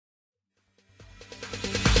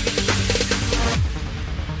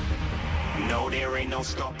ain't no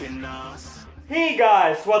stopping us. Hey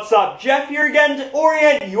guys, what's up? Jeff here again to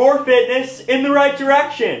orient your fitness in the right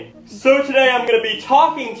direction. So today I'm going to be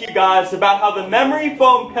talking to you guys about how the memory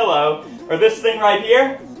foam pillow, or this thing right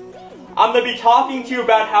here, I'm going to be talking to you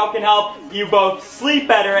about how it can help you both sleep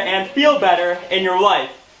better and feel better in your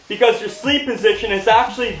life. Because your sleep position is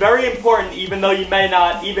actually very important even though you may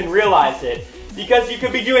not even realize it. Because you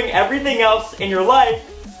could be doing everything else in your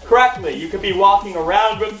life correctly. You could be walking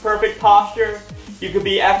around with perfect posture. You could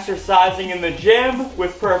be exercising in the gym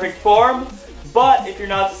with perfect form. But if you're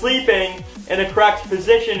not sleeping in the correct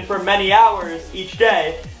position for many hours each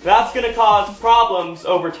day, that's going to cause problems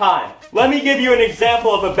over time. Let me give you an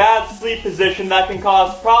example of a bad sleep position that can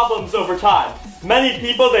cause problems over time. Many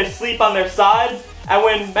people, they sleep on their side. And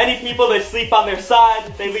when many people, they sleep on their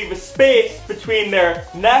side, they leave a space between their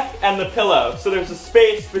neck and the pillow. So there's a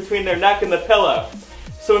space between their neck and the pillow.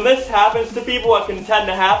 So when this happens to people, what can tend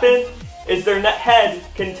to happen is their head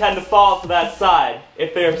can tend to fall to that side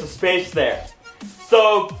if there's a space there.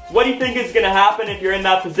 So what do you think is going to happen if you're in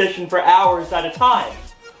that position for hours at a time?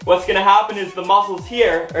 What's going to happen is the muscles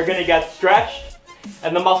here are going to get stretched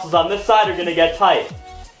and the muscles on this side are going to get tight.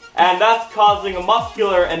 And that's causing a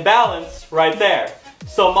muscular imbalance right there.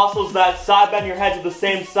 So muscles that side bend your head to the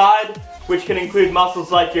same side, which can include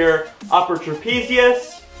muscles like your upper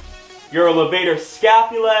trapezius, your levator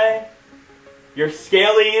scapulae, your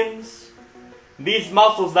scalenes. These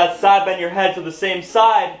muscles that side bend your head to the same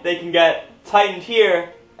side, they can get tightened here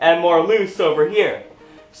and more loose over here.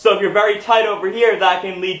 So if you're very tight over here, that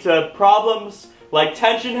can lead to problems like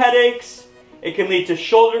tension headaches. It can lead to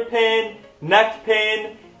shoulder pain, neck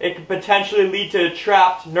pain. It can potentially lead to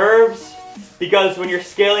trapped nerves, because when your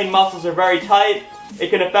scalene muscles are very tight, it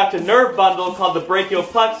can affect a nerve bundle called the brachial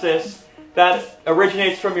plexus that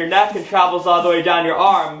originates from your neck and travels all the way down your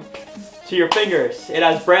arm to your fingers. It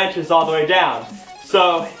has branches all the way down.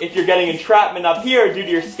 So if you're getting entrapment up here due to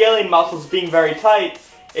your scalene muscles being very tight,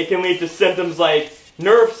 it can lead to symptoms like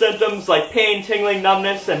nerve symptoms like pain, tingling,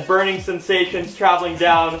 numbness, and burning sensations traveling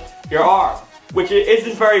down your arm, which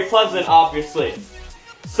isn't very pleasant, obviously.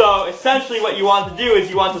 So essentially what you want to do is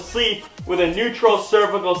you want to sleep with a neutral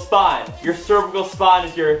cervical spine. Your cervical spine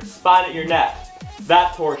is your spine at your neck,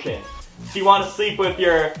 that portion. So you want to sleep with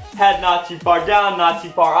your head not too far down, not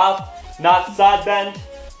too far up, not side bent.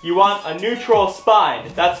 You want a neutral spine.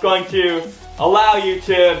 That's going to allow you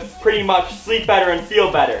to pretty much sleep better and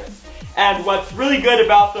feel better. And what's really good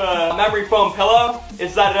about the memory foam pillow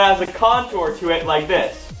is that it has a contour to it like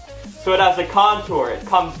this. So it has a contour. It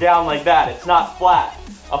comes down like that. It's not flat.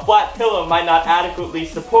 A flat pillow might not adequately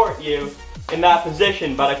support you in that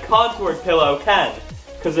position, but a contoured pillow can.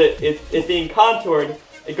 Because it being contoured,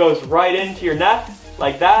 it goes right into your neck,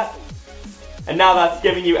 like that. And now that's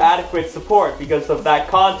giving you adequate support because of that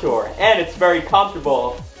contour. And it's very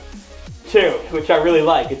comfortable, too, which I really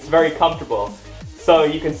like. It's very comfortable. So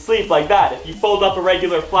you can sleep like that. If you fold up a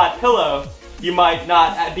regular flat pillow, you might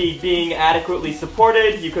not be being adequately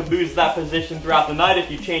supported. You could lose that position throughout the night if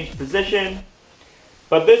you change position.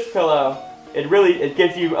 But this pillow, it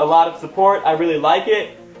gives you a lot of support. I really like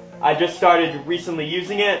it. I just started recently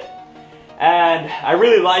using it, and I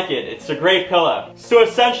really like it. It's a great pillow. So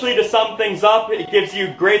essentially, to sum things up, it gives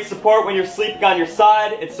you great support when you're sleeping on your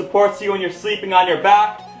side. It supports you when you're sleeping on your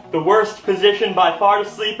back. The worst position by far to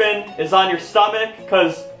sleep in is on your stomach,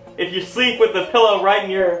 because if you sleep with the pillow right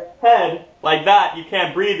in your head, like that, you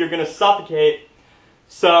can't breathe, you're going to suffocate.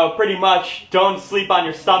 So pretty much don't sleep on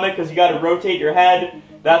your stomach because you got to rotate your head.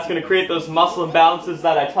 That's going to create those muscle imbalances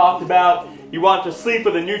that I talked about. You want to sleep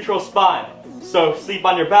with a neutral spine. So sleep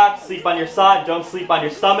on your back, sleep on your side, don't sleep on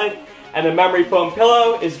your stomach. And the memory foam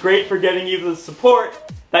pillow is great for giving you the support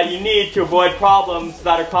that you need to avoid problems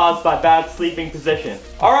that are caused by bad sleeping positions.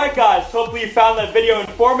 Alright guys, hopefully you found that video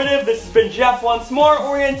informative. This has been Jeff once more,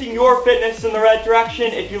 orienting your fitness in the right direction.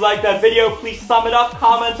 If you like that video, please thumb it up,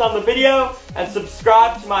 comment on the video, and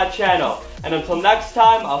subscribe to my channel. And until next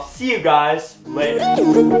time, I'll see you guys later.